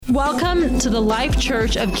Welcome to the Life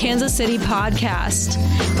Church of Kansas City podcast.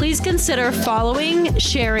 Please consider following,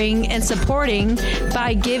 sharing, and supporting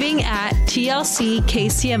by giving at tlckcmo.com.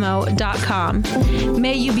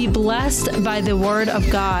 May you be blessed by the word of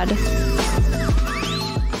God.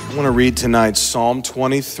 I want to read tonight Psalm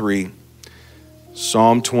 23.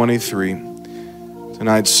 Psalm 23.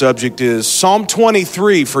 Tonight's subject is Psalm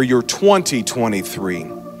 23 for your 2023.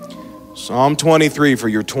 Psalm 23 for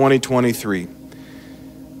your 2023.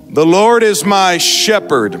 The Lord is my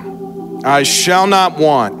shepherd, I shall not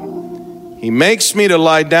want. He makes me to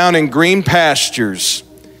lie down in green pastures.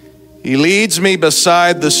 He leads me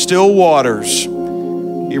beside the still waters.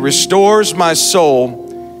 He restores my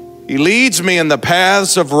soul. He leads me in the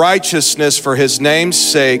paths of righteousness for his name's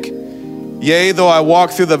sake. Yea, though I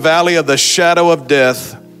walk through the valley of the shadow of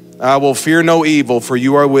death, I will fear no evil, for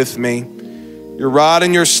you are with me. Your rod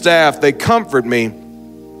and your staff, they comfort me.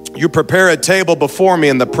 You prepare a table before me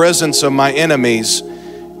in the presence of my enemies.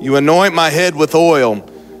 You anoint my head with oil.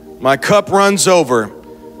 My cup runs over.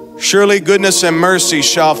 Surely goodness and mercy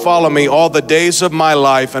shall follow me all the days of my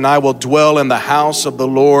life, and I will dwell in the house of the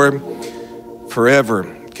Lord forever.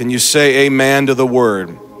 Can you say amen to the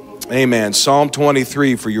word? Amen. Psalm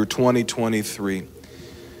 23 for your 2023.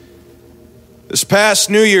 This past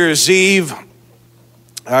New Year's Eve,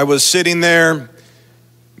 I was sitting there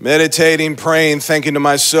meditating, praying, thinking to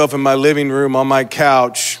myself in my living room on my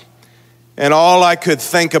couch. And all I could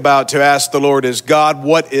think about to ask the Lord is, God,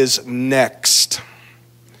 what is next?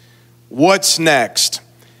 What's next?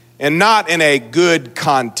 And not in a good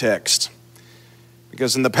context.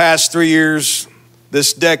 Because in the past 3 years,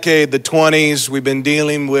 this decade, the 20s, we've been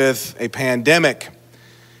dealing with a pandemic,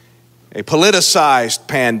 a politicized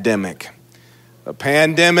pandemic. A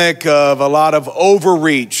pandemic of a lot of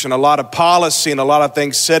overreach and a lot of policy and a lot of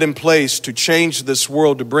things set in place to change this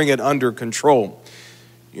world, to bring it under control.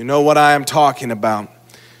 You know what I am talking about.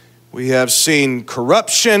 We have seen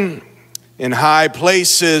corruption in high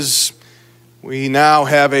places. We now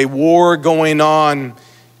have a war going on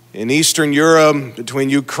in Eastern Europe between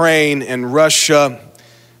Ukraine and Russia.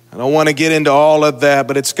 I don't want to get into all of that,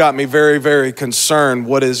 but it's got me very, very concerned.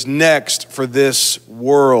 What is next for this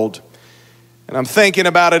world? And I'm thinking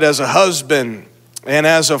about it as a husband and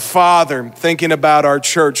as a father, thinking about our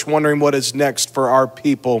church, wondering what is next for our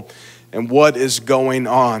people and what is going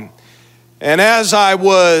on. And as I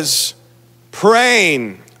was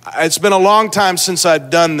praying, it's been a long time since I've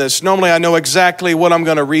done this. Normally I know exactly what I'm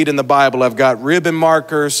going to read in the Bible. I've got ribbon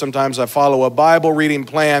markers. Sometimes I follow a Bible reading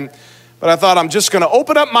plan. But I thought I'm just going to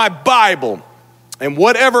open up my Bible. And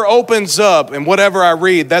whatever opens up and whatever I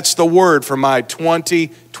read, that's the word for my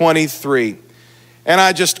 2023. And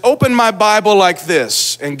I just opened my Bible like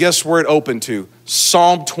this, and guess where it opened to?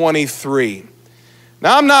 Psalm 23.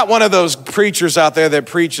 Now, I'm not one of those preachers out there that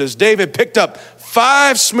preaches. David picked up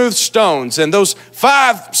 5 smooth stones, and those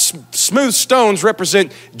 5 smooth stones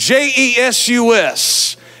represent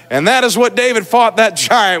Jesus. And that is what David fought that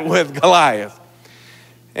giant with, Goliath.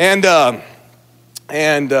 And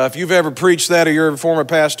if you've ever preached that, or you're a former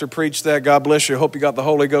pastor preached that, God bless you. I hope you got the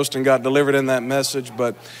Holy Ghost and got delivered in that message,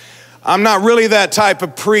 but I'm not really that type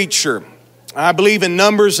of preacher. I believe in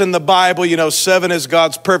numbers in the Bible. 7 is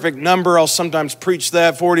God's perfect number. I'll sometimes preach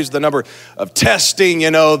that. 40 is the number of testing.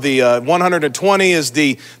 The 120 is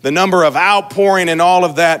the number of outpouring and all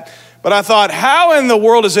of that. But I thought, how in the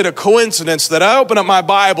world is it a coincidence that I open up my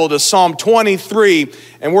Bible to Psalm 23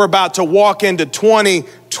 and we're about to walk into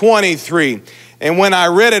 2023? And when I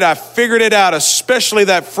read it, I figured it out, especially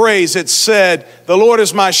that phrase. It said, the Lord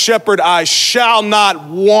is my shepherd, I shall not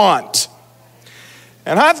want.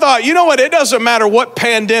 And I thought, you know what? It doesn't matter what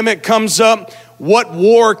pandemic comes up, what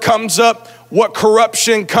war comes up, what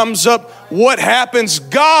corruption comes up, what happens.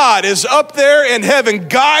 God is up there in heaven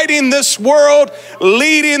guiding this world,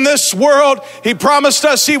 leading this world. He promised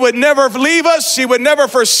us he would never leave us. He would never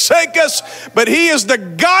forsake us. But he is the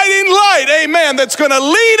guiding light, amen, that's going to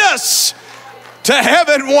lead us to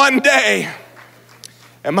heaven one day.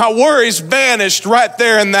 And my worries vanished right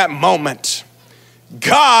there in that moment.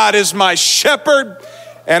 God is my shepherd,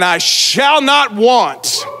 and I shall not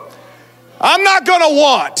want. I'm not going to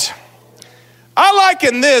want. I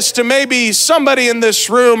liken this to maybe somebody in this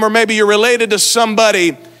room, or maybe you're related to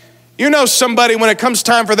somebody. You know somebody, when it comes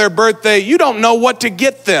time for their birthday, you don't know what to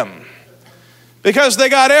get them because they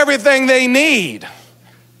got everything they need.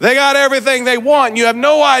 They got everything they want. You have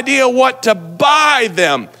no idea what to buy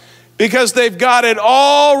them because they've got it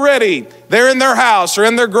already. They're in their house or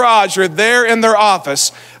in their garage or they're in their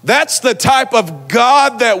office. That's the type of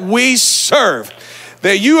God that we serve.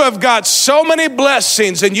 that you have got so many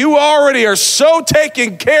blessings and you already are so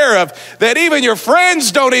taken care of that even your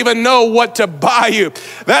friends don't even know what to buy you.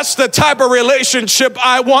 That's the type of relationship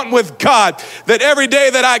I want with God, that every day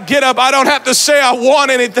that I get up, I don't have to say I want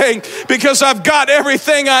anything because I've got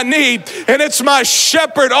everything I need. And it's my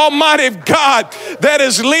shepherd, Almighty God, that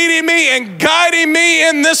is leading me and guiding me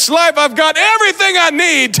in this life. I've got everything I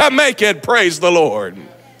need to make it. Praise the Lord.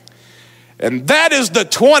 And that is the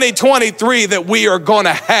 2023 that we are going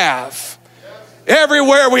to have.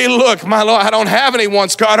 Everywhere we look, my Lord, I don't have any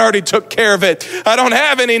wants. God already took care of it. I don't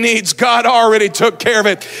have any needs. God already took care of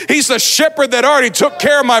it. He's the shepherd that already took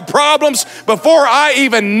care of my problems before I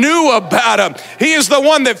even knew about them. He is the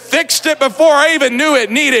one that fixed it before I even knew it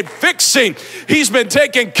needed fixing. He's been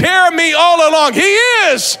taking care of me all along. He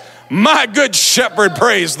is my good shepherd.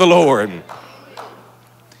 Praise the Lord.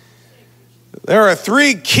 There are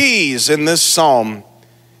 3 keys in this psalm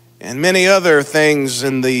and many other things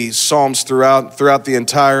in the Psalms throughout the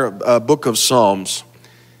entire book of Psalms.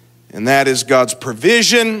 And that is God's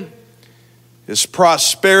provision, his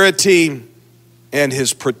prosperity, and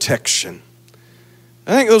his protection.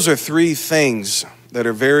 I think those are 3 things that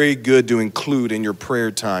are very good to include in your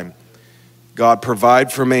prayer time. God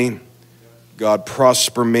provide for me, God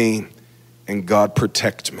prosper me, and God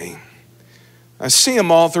protect me. I see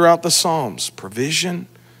them all throughout the Psalms: provision,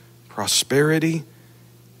 prosperity,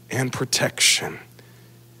 and protection.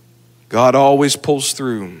 God always pulls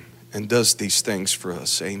through and does these things for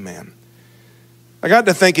us. Amen. I got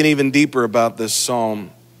to thinking even deeper about this psalm.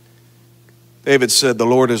 David said, "The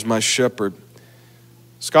Lord is my shepherd."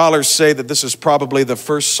 Scholars say that this is probably the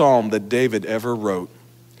first psalm that David ever wrote.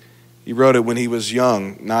 He wrote it when he was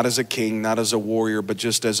young, not as a king, not as a warrior, but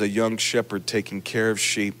just as a young shepherd taking care of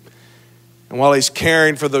sheep. And while he's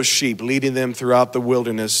caring for those sheep, leading them throughout the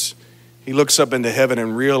wilderness, he looks up into heaven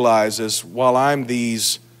and realizes, while I'm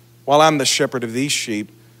the shepherd of these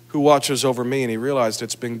sheep, who watches over me? And he realized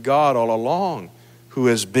it's been God all along who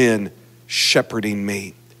has been shepherding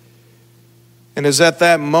me. And it's at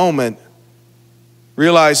that moment,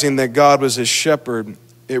 realizing that God was his shepherd,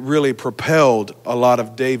 it really propelled a lot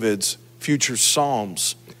of David's future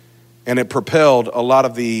psalms. And it propelled a lot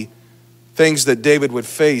of the things that David would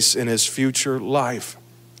face in his future life.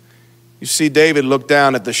 You see, David looked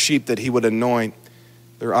down at the sheep that he would anoint,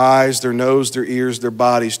 their eyes, their nose, their ears, their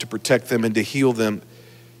bodies, to protect them and to heal them.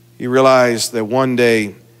 He realized that one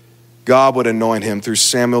day God would anoint him through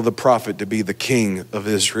Samuel the prophet to be the king of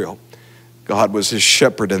Israel. God was his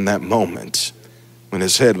shepherd in that moment when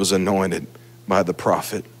his head was anointed by the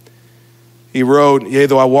prophet. He wrote, "Yea,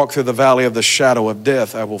 though I walk through the valley of the shadow of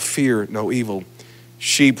death, I will fear no evil."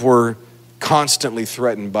 Sheep were constantly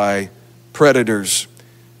threatened by predators.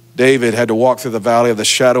 David had to walk through the valley of the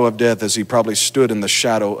shadow of death as he probably stood in the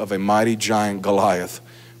shadow of a mighty giant Goliath.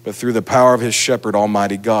 But through the power of his shepherd,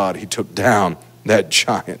 Almighty God, he took down that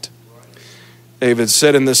giant. David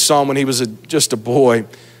said in this psalm when he was just a boy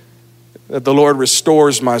that the Lord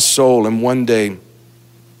restores my soul. And one day,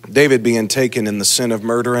 David being taken in the sin of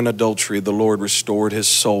murder and adultery, the Lord restored his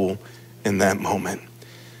soul in that moment.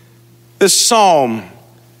 This psalm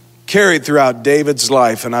carried throughout David's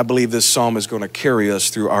life, and I believe this psalm is going to carry us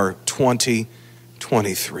through our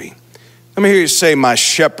 2023. Let me hear you say, "My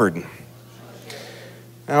shepherd."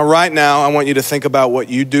 Now, right now, I want you to think about what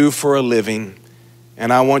you do for a living,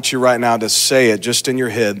 and I want you right now to say it just in your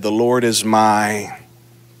head. "The Lord is my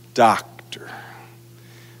doctor.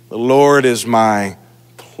 The Lord is my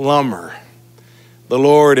plumber. The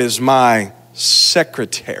Lord is my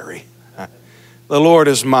secretary. The Lord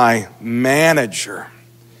is my manager."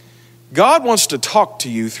 God wants to talk to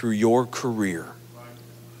you through your career.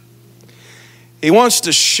 He wants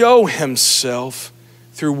to show himself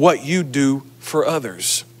through what you do for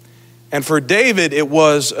others. And for David, it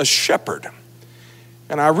was a shepherd.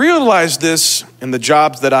 And I realized this in the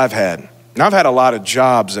jobs that I've had. And I've had a lot of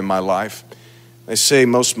jobs in my life. They say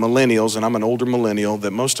most millennials, and I'm an older millennial,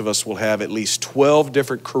 that most of us will have at least 12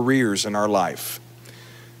 different careers in our life.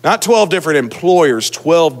 Not 12 different employers,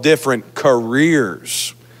 12 different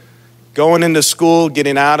careers. Going into school,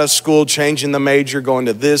 getting out of school, changing the major, going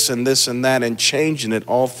to this and this and that, and changing it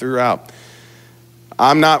all throughout.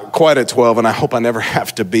 I'm not quite at 12, and I hope I never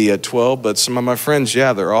have to be at 12, but some of my friends,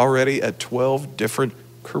 they're already at 12 different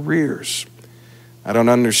careers. I don't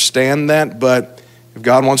understand that, but if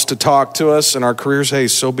God wants to talk to us in our careers, hey,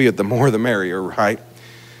 so be it. The more the merrier, right?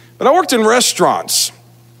 But I worked in restaurants.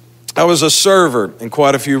 I was a server in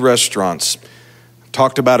quite a few restaurants.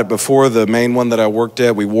 Talked about it before. The main one that I worked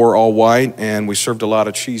at, we wore all white, and we served a lot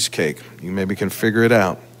of cheesecake. You maybe can figure it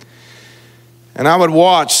out. And I would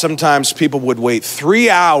watch, sometimes people would wait 3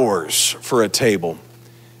 hours for a table.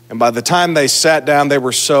 And by the time they sat down, they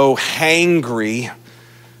were so hangry,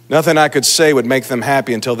 nothing I could say would make them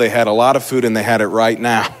happy until they had a lot of food and they had it right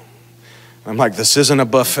now. I'm like, this isn't a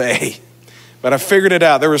buffet. But I figured it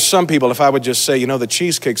out. There were some people, if I would just say, the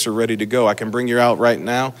cheesecakes are ready to go. I can bring you out right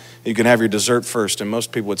now. You can have your dessert first. And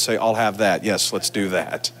most people would say, I'll have that. Yes, let's do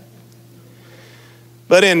that.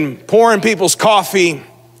 But in pouring people's coffee,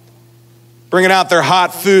 bringing out their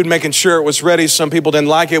hot food, making sure it was ready, some people didn't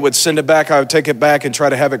like it, would send it back. I would take it back and try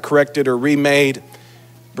to have it corrected or remade.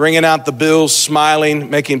 Bringing out the bills, smiling,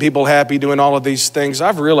 making people happy, doing all of these things.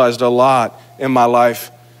 I've realized a lot in my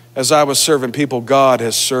life. As I was serving people, God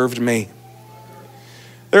has served me.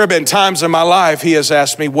 There have been times in my life he has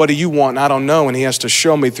asked me, what do you want? And I don't know. And he has to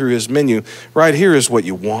show me through his menu, right here is what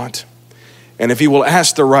you want. And if you will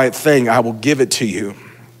ask the right thing, I will give it to you.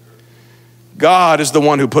 God is the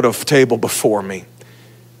one who put a table before me.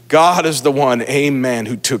 God is the one, amen,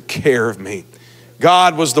 who took care of me.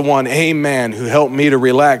 God was the one, amen, who helped me to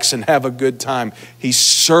relax and have a good time. He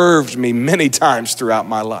served me many times throughout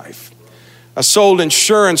my life. I sold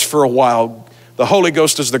insurance for a while. The Holy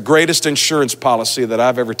Ghost is the greatest insurance policy that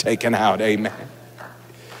I've ever taken out, amen.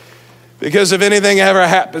 Because if anything ever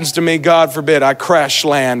happens to me, God forbid, I crash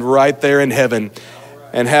land right there in heaven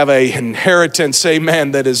and have an inheritance,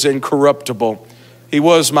 amen, that is incorruptible. He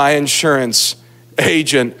was my insurance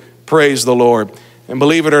agent, praise the Lord. And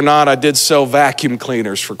believe it or not, I did sell vacuum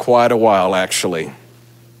cleaners for quite a while, actually.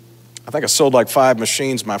 I think I sold like 5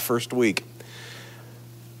 machines my first week.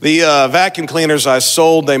 The vacuum cleaners I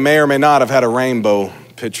sold, they may or may not have had a rainbow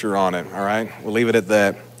picture on it, all right? We'll leave it at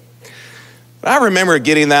that. But I remember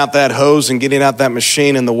getting out that hose and getting out that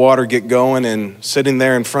machine and the water get going and sitting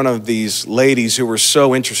there in front of these ladies who were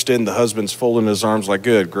so interested, and the husband's folding his arms like,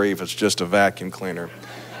 good grief, it's just a vacuum cleaner.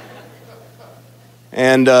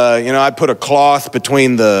 And, I'd put a cloth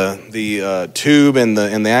between the tube and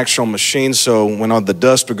the actual machine, so when all the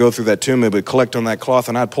dust would go through that tube, it would collect on that cloth,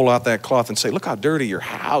 and I'd pull out that cloth and say, look how dirty your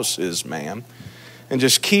house is, man. And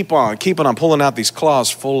just keep on pulling out these cloths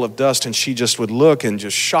full of dust, and she just would look and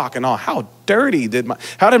just shock and awe. How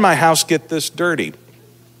did my house get this dirty?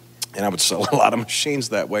 And I would sell a lot of machines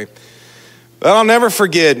that way. But I'll never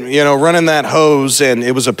forget, running that hose, and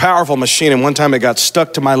it was a powerful machine, and one time it got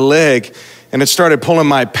stuck to my leg, and it started pulling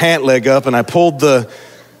my pant leg up, and I pulled the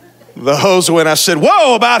hose away, and I said,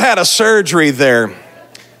 whoa, about had a surgery there.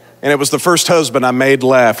 And it was the first husband I made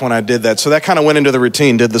laugh when I did that. So that kind of went into the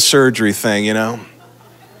routine, did the surgery thing,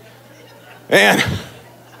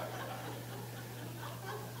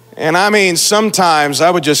 And I mean, sometimes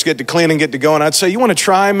I would just get to clean and get to go, and I'd say, you want to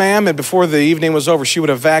try, ma'am? And before the evening was over, she would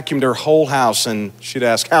have vacuumed her whole house, and she'd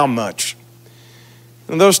ask, how much?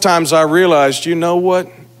 And those times I realized, you know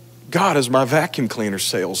what? God is my vacuum cleaner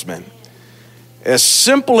salesman. As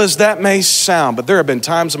simple as that may sound, but there have been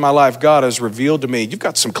times in my life God has revealed to me, you've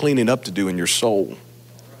got some cleaning up to do in your soul.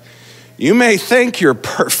 You may think you're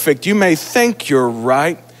perfect, you may think you're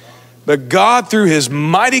right, but God, through his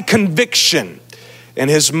mighty conviction and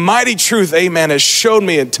his mighty truth, amen, has showed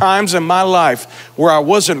me at times in my life where I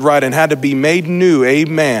wasn't right and had to be made new,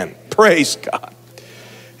 amen. Praise God.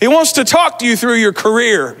 He wants to talk to you through your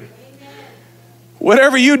career.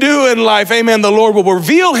 Whatever you do in life, amen, the Lord will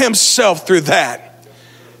reveal himself through that.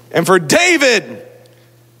 And for David,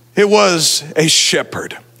 it was a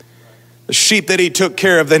shepherd. The sheep that he took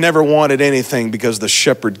care of, they never wanted anything because the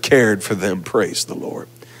shepherd cared for them. Praise the Lord.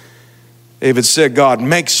 David said, God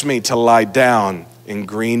makes me to lie down in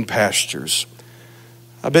green pastures.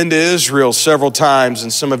 I've been to Israel several times,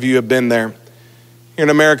 and some of you have been there. Here in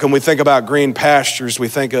America, when we think about green pastures, we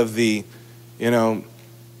think of the,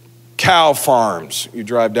 cow farms. You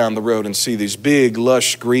drive down the road and see these big,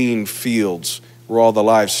 lush green fields where all the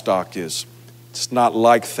livestock is. It's not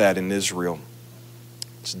like that in Israel.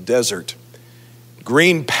 It's desert.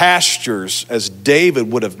 Green pastures, as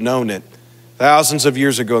David would have known it, thousands of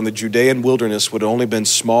years ago in the Judean wilderness, would have only been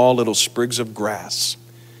small little sprigs of grass.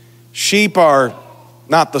 Sheep are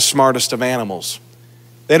not the smartest of animals.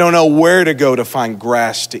 They don't know where to go to find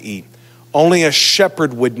grass to eat. Only a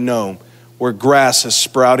shepherd would know where grass is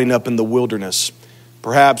sprouting up in the wilderness.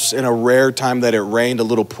 Perhaps in a rare time that it rained, a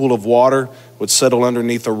little pool of water would settle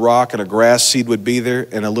underneath a rock and a grass seed would be there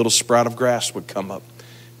and a little sprout of grass would come up.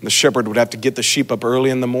 And the shepherd would have to get the sheep up early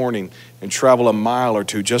in the morning and travel a mile or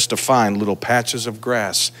two just to find little patches of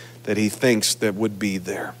grass that he thinks that would be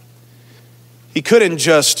there. He couldn't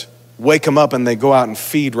just wake them up and they go out and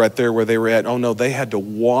feed right there where they were at. Oh no, they had to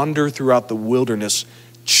wander throughout the wilderness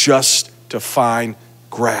just to find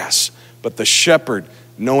grass. But the shepherd,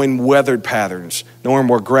 knowing weather patterns, knowing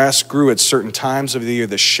where grass grew at certain times of the year,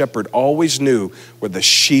 the shepherd always knew where the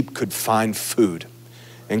sheep could find food.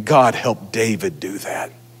 And God helped David do that.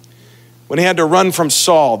 When he had to run from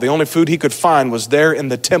Saul, the only food he could find was there in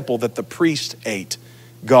the temple that the priest ate.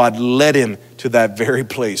 God led him to that very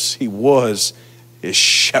place. He was his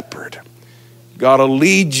shepherd. God will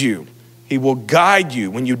lead you. He will guide you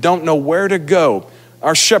when you don't know where to go.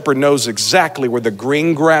 Our shepherd knows exactly where the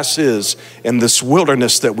green grass is in this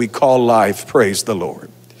wilderness that we call life. Praise the Lord.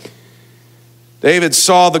 David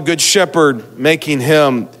saw the good shepherd leading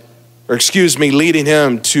him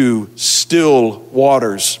to still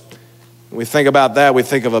waters. When we think about that, we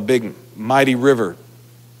think of a big, mighty river,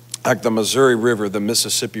 like the Missouri River, the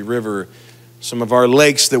Mississippi River, some of our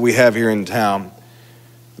lakes that we have here in town.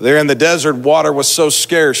 There in the desert, water was so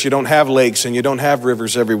scarce, you don't have lakes and you don't have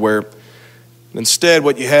rivers everywhere. Instead,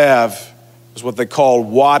 what you have is what they call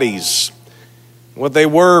wadis. What they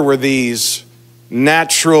were these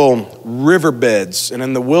natural riverbeds. And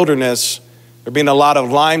in the wilderness, there being a lot of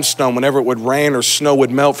limestone, whenever it would rain or snow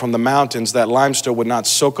would melt from the mountains, that limestone would not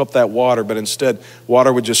soak up that water, but instead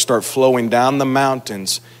water would just start flowing down the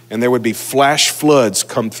mountains, and there would be flash floods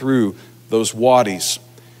come through those wadis.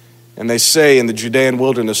 And they say in the Judean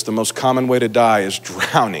wilderness, the most common way to die is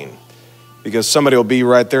drowning, because somebody will be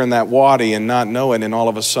right there in that wadi and not know it, and all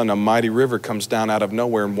of a sudden a mighty river comes down out of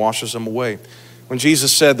nowhere and washes them away. When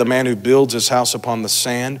Jesus said the man who builds his house upon the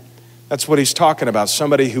sand, that's what he's talking about.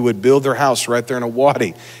 Somebody who would build their house right there in a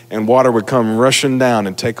wadi, and water would come rushing down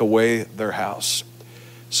and take away their house.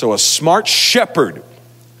 So a smart shepherd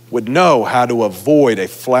would know how to avoid a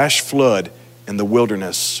flash flood in the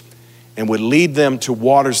wilderness, and would lead them to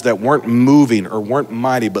waters that weren't moving or weren't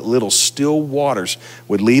mighty, but little still waters,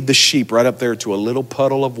 would lead the sheep right up there to a little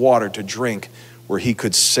puddle of water to drink, where he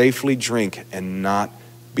could safely drink and not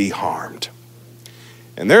be harmed.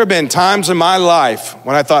 And there have been times in my life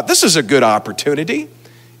when I thought, this is a good opportunity.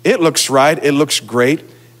 It looks right. It looks great.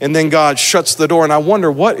 And then God shuts the door and I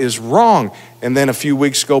wonder what is wrong. And then a few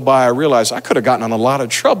weeks go by, I realize I could have gotten in a lot of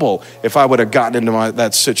trouble if I would have gotten into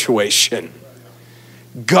that situation.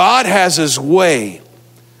 God has his way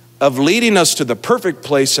of leading us to the perfect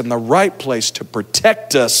place and the right place to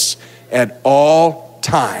protect us at all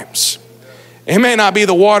times. It may not be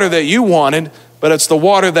the water that you wanted, but it's the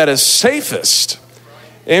water that is safest.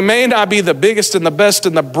 It may not be the biggest and the best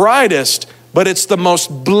and the brightest, but it's the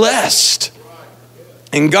most blessed.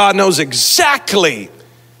 And God knows exactly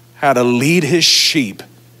how to lead his sheep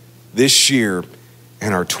this year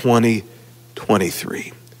in our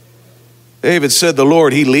 2023. David said, the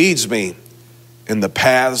Lord, he leads me in the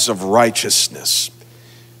paths of righteousness.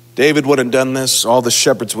 David would have done this. All the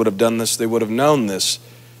shepherds would have done this. They would have known this,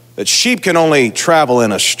 that sheep can only travel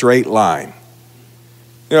in a straight line.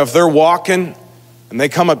 You know, if they're walking and they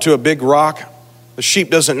come up to a big rock, the sheep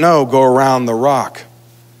doesn't know, go around the rock.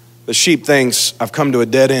 The sheep thinks, I've come to a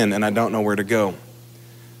dead end and I don't know where to go.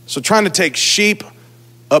 So trying to take sheep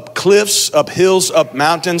up cliffs, up hills, up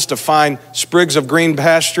mountains to find sprigs of green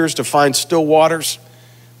pastures, to find still waters.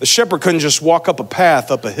 The shepherd couldn't just walk up a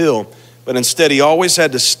path, up a hill, but instead he always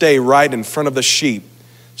had to stay right in front of the sheep.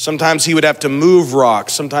 Sometimes he would have to move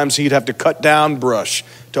rocks. Sometimes he'd have to cut down brush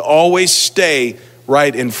to always stay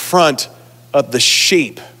right in front of the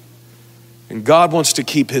sheep. And God wants to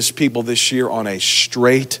keep his people this year on a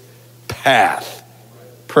straight path.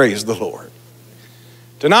 Praise the Lord.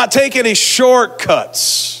 To not take any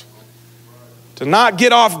shortcuts, to not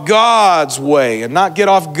get off God's way and not get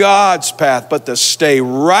off God's path, but to stay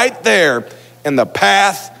right there in the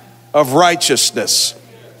path of righteousness.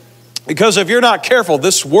 Because if you're not careful,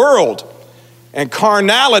 this world and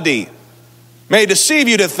carnality may deceive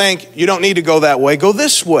you to think you don't need to go that way, go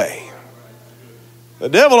this way. The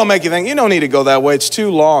devil will make you think you don't need to go that way, it's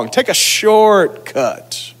too long. Take a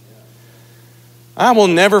shortcut. I will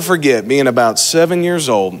never forget being about 7 years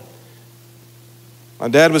old. My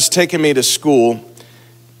dad was taking me to school,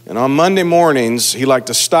 and on Monday mornings, he liked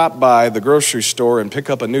to stop by the grocery store and pick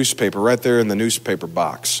up a newspaper right there in the newspaper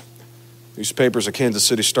box. Newspapers, a Kansas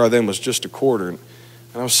City Star then was just $0.25. And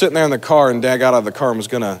I was sitting there in the car, and Dad got out of the car and was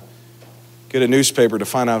going to get a newspaper to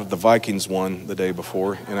find out if the Vikings won the day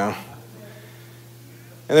before, you know.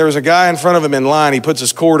 And there was a guy in front of him in line. He puts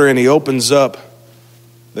his quarter in, he opens up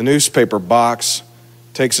the newspaper box,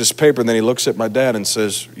 takes his paper, and then he looks at my dad and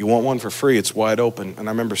says, you want one for free? It's wide open. And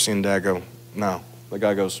I remember seeing Dad go, no. The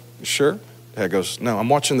guy goes, you sure? Dad goes, no, I'm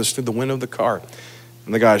watching this through the window of the car.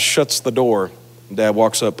 And the guy shuts the door. Dad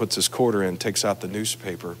walks up, puts his quarter in, takes out the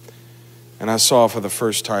newspaper. And I saw for the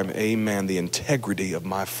first time, amen, the integrity of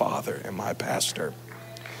my father and my pastor.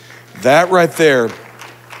 That right there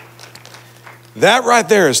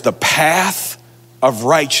is the path of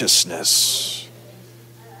righteousness.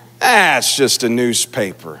 That's just a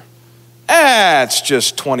newspaper. It's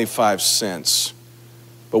just 25 cents.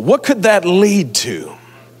 But what could that lead to?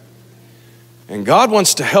 And God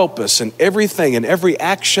wants to help us in everything and every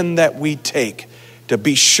action that we take to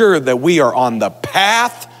be sure that we are on the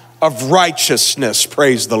path of righteousness.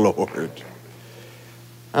 Praise the Lord.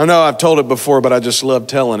 I know I've told it before, but I just love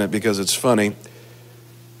telling it because it's funny.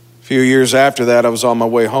 A few years after that, I was on my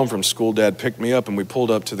way home from school. Dad picked me up and we pulled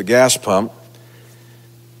up to the gas pump.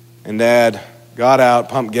 And Dad got out,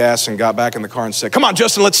 pumped gas, and got back in the car and said, "Come on,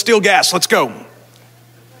 Justin, let's steal gas. Let's go."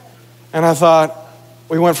 And I thought,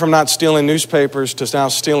 we went from not stealing newspapers to now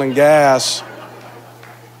stealing gas.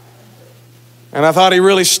 And I thought he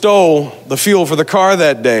really stole the fuel for the car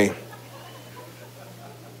that day.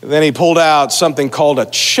 Then he pulled out something called a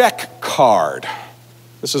check card.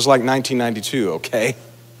 This is like 1992, okay?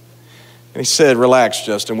 And he said, "Relax,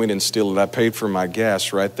 Justin, we didn't steal it. I paid for my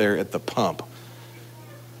gas right there at the pump."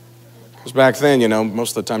 Because back then,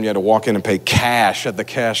 most of the time you had to walk in and pay cash at the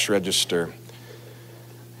cash register.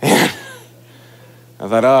 And I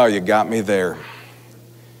thought, oh, you got me there.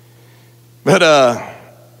 But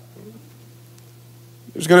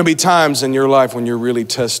there's going to be times in your life when you're really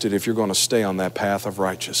tested if you're going to stay on that path of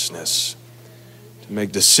righteousness. To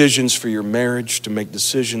make decisions for your marriage, to make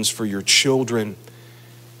decisions for your children.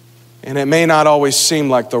 And it may not always seem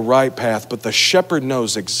like the right path, but the shepherd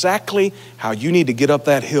knows exactly how you need to get up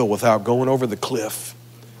that hill without going over the cliff.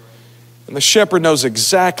 And the shepherd knows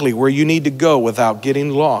exactly where you need to go without getting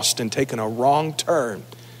lost and taking a wrong turn.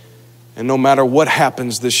 And no matter what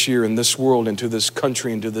happens this year in this world, into this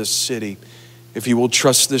country, into this city, if you will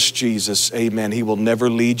trust this Jesus, amen, he will never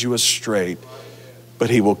lead you astray, but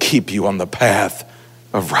he will keep you on the path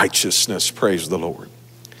of righteousness. Praise the Lord.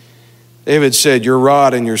 David said, "Your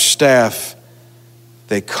rod and your staff,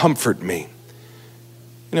 they comfort me."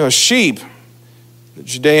 A sheep, the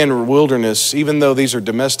Judean wilderness, even though these are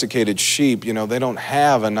domesticated sheep, they don't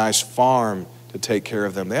have a nice farm to take care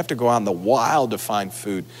of them. They have to go out in the wild to find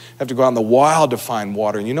food. They have to go out in the wild to find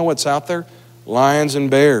water. And you know what's out there? Lions and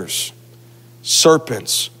bears,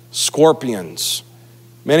 serpents, scorpions,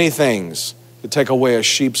 many things to take away a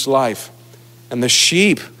sheep's life. And the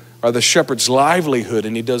sheep are the shepherd's livelihood,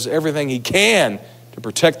 and he does everything he can to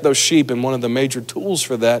protect those sheep. And one of the major tools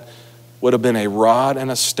for that would have been a rod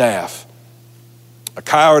and a staff. A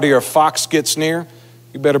coyote or a fox gets near,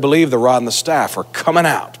 you better believe the rod and the staff are coming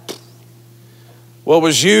out. What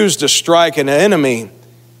was used to strike an enemy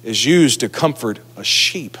is used to comfort a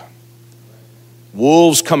sheep.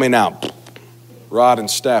 Wolves coming out, rod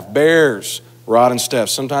and staff. Bears, rod and staff.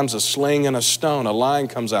 Sometimes a sling and a stone. A lion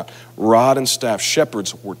comes out, rod and staff.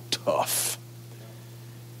 Shepherds were tough.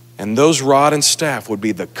 And those rod and staff would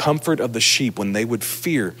be the comfort of the sheep when they would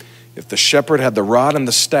fear. If the shepherd had the rod and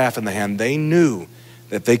the staff in the hand, they knew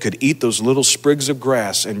that they could eat those little sprigs of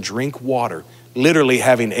grass and drink water, literally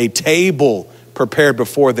having a table prepared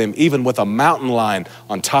before them, even with a mountain lion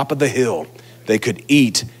on top of the hill. They could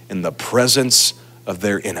eat in the presence of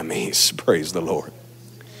their enemies. Praise the Lord.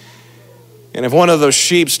 And if one of those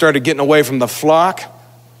sheep started getting away from the flock,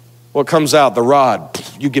 what comes out? The rod.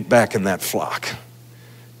 You get back in that flock.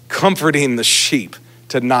 Comforting the sheep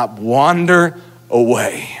to not wander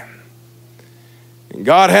away. And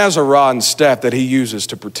God has a rod and staff that he uses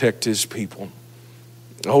to protect his people.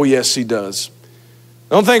 Oh, yes, he does.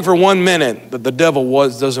 Don't think for 1 minute that the devil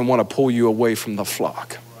doesn't want to pull you away from the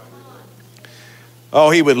flock. Oh,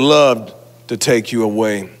 he would love to take you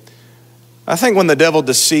away. I think when the devil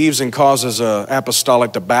deceives and causes an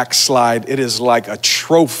apostolic to backslide, it is like a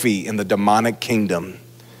trophy in the demonic kingdom.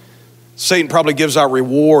 Satan probably gives out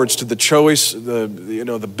rewards to the choice,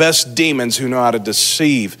 the best demons who know how to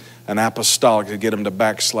deceive an apostolic to get him to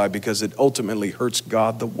backslide, because it ultimately hurts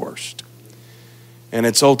God the worst. And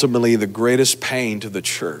it's ultimately the greatest pain to the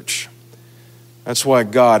church. That's why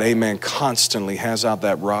God, amen, constantly has out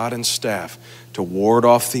that rod and staff to ward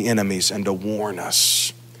off the enemies and to warn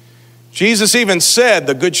us. Jesus even said,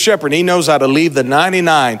 the good shepherd, he knows how to leave the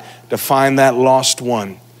 99 to find that lost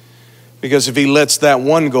one. Because if he lets that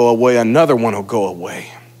one go away, another one will go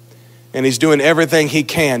away. And he's doing everything he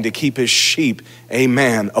can to keep his sheep,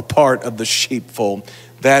 amen, a part of the sheepfold.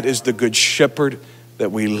 That is the good shepherd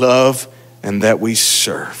that we love and that we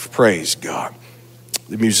serve. Praise God.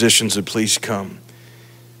 The musicians would please come.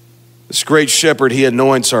 This great shepherd, he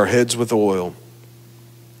anoints our heads with oil.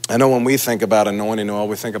 I know when we think about anointing oil,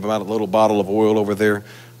 we think about a little bottle of oil over there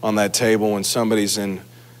on that table. When somebody's in,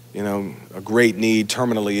 a great need,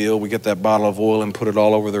 terminally ill, we get that bottle of oil and put it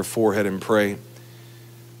all over their forehead and pray.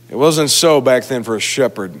 It wasn't so back then for a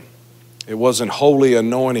shepherd. It wasn't holy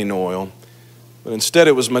anointing oil, but instead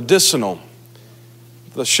it was medicinal.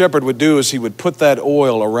 the shepherd would do is he would put that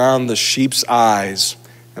oil around the sheep's eyes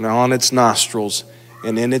and on its nostrils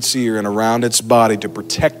and in its ear and around its body to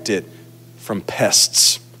protect it from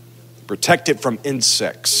pests, protect it from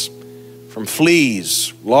insects, from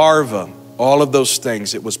fleas, larvae, all of those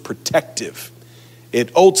things. It was protective.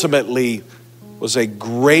 It ultimately was a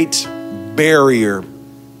great barrier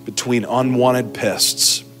between unwanted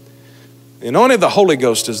pests. And only the Holy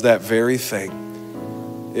Ghost is that very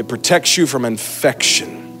thing. It protects you from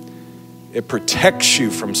infection. It protects you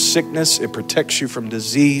from sickness. It protects you from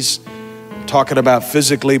disease. I'm talking about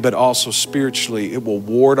physically, but also spiritually. It will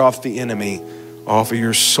ward off the enemy off of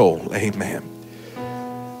your soul. Amen.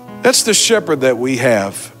 That's the shepherd that we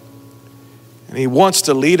have. And he wants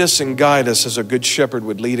to lead us and guide us as a good shepherd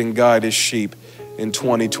would lead and guide his sheep in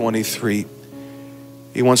 2023.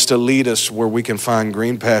 He wants to lead us where we can find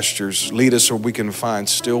green pastures, lead us where we can find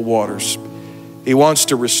still waters. He wants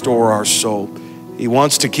to restore our soul. He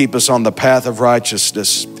wants to keep us on the path of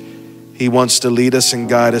righteousness. He wants to lead us and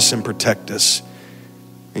guide us and protect us.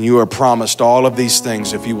 And you are promised all of these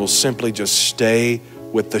things if you will simply just stay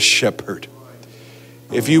with the shepherd.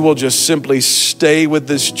 If you will just simply stay with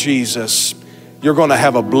this Jesus, you're going to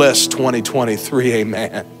have a blessed 2023.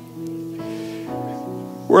 Amen.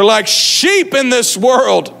 We're like sheep in this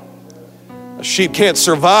world. A sheep can't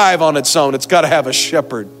survive on its own. It's got to have a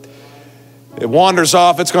shepherd. It wanders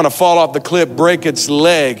off, it's going to fall off the cliff, break its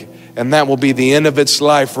leg, and that will be the end of its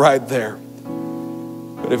life right there.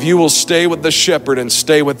 But if you will stay with the shepherd and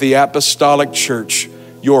stay with the apostolic church,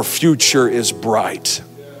 your future is bright.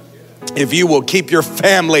 If you will keep your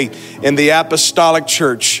family in the apostolic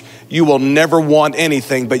church, you will never want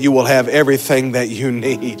anything, but you will have everything that you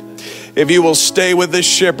need. If you will stay with the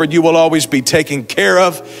shepherd, you will always be taken care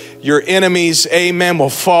of. Your enemies, amen, will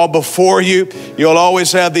fall before you. You'll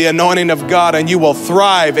always have the anointing of God and you will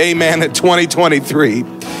thrive, amen, in 2023.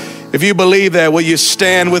 If you believe that, will you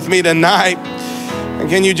stand with me tonight? And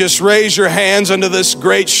can you just raise your hands unto this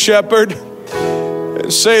great shepherd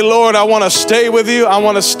and say, Lord, I want to stay with you. I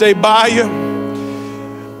want to stay by you.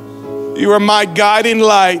 You are my guiding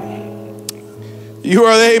light. You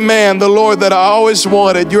are, amen, the Lord that I always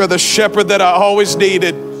wanted. You are the shepherd that I always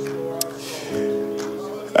needed.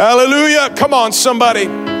 Hallelujah. Come on, somebody.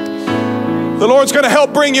 The Lord's going to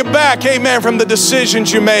help bring you back, amen, from the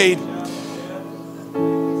decisions you made.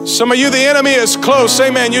 Some of you, the enemy is close,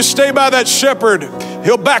 amen. You stay by that shepherd.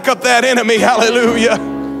 He'll back up that enemy. Hallelujah.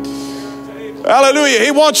 Hallelujah.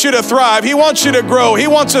 He wants you to thrive. He wants you to grow. He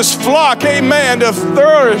wants his flock, amen, to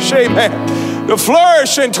flourish, amen. To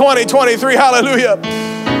flourish in 2023. Hallelujah.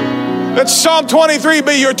 Let Psalm 23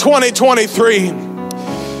 be your 2023.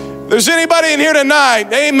 There's anybody in here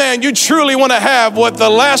tonight, amen, you truly want to have what the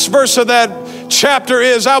last verse of that chapter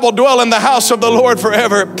is, I will dwell in the house of the Lord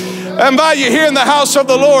forever. I invite you here in the house of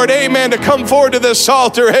the Lord, amen, to come forward to this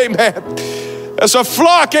altar, amen. As a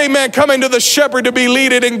flock, amen, coming to the shepherd to be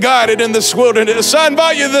leaded and guided in this wilderness. I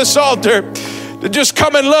invite you to this altar to just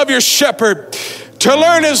come and love your shepherd, to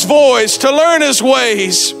learn his voice, to learn his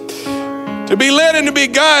ways, to be led and to be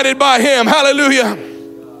guided by him. Hallelujah.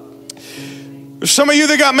 There's some of you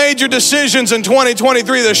that got major decisions in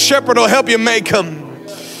 2023. The shepherd will help you make them.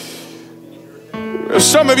 There's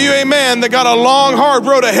some of you, amen, that got a long, hard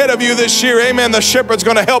road ahead of you this year. Amen. The shepherd's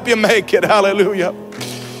going to help you make it. Hallelujah.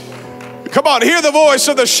 Come on, hear the voice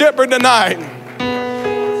of the shepherd tonight.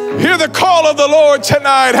 Hear the call of the Lord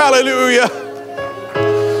tonight. Hallelujah.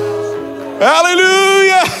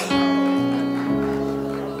 Hallelujah.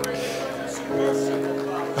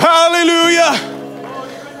 Hallelujah.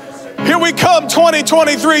 Here we come,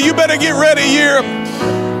 2023. You better get ready here.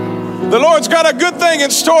 The Lord's got a good thing in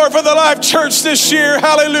store for the Life Church this year.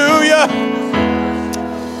 Hallelujah.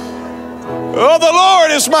 Oh, the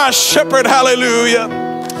Lord is my shepherd. Hallelujah.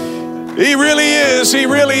 He really is. He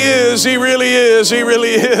really is. He really is. He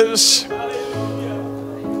really is.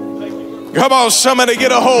 Come on, somebody,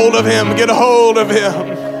 get a hold of him. Get a hold of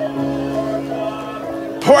him.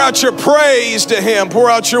 Pour out your praise to him. Pour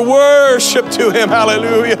out your worship to him.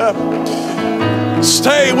 Hallelujah.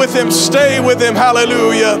 Stay with him. Stay with him.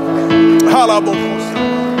 Hallelujah. Hallelujah.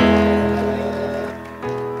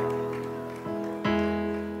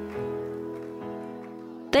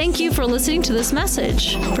 Thank you for listening to this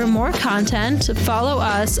message. For more content, follow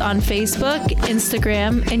us on Facebook,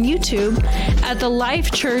 Instagram, and YouTube at The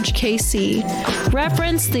Life Church KC.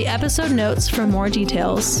 Reference the episode notes for more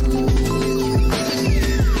details.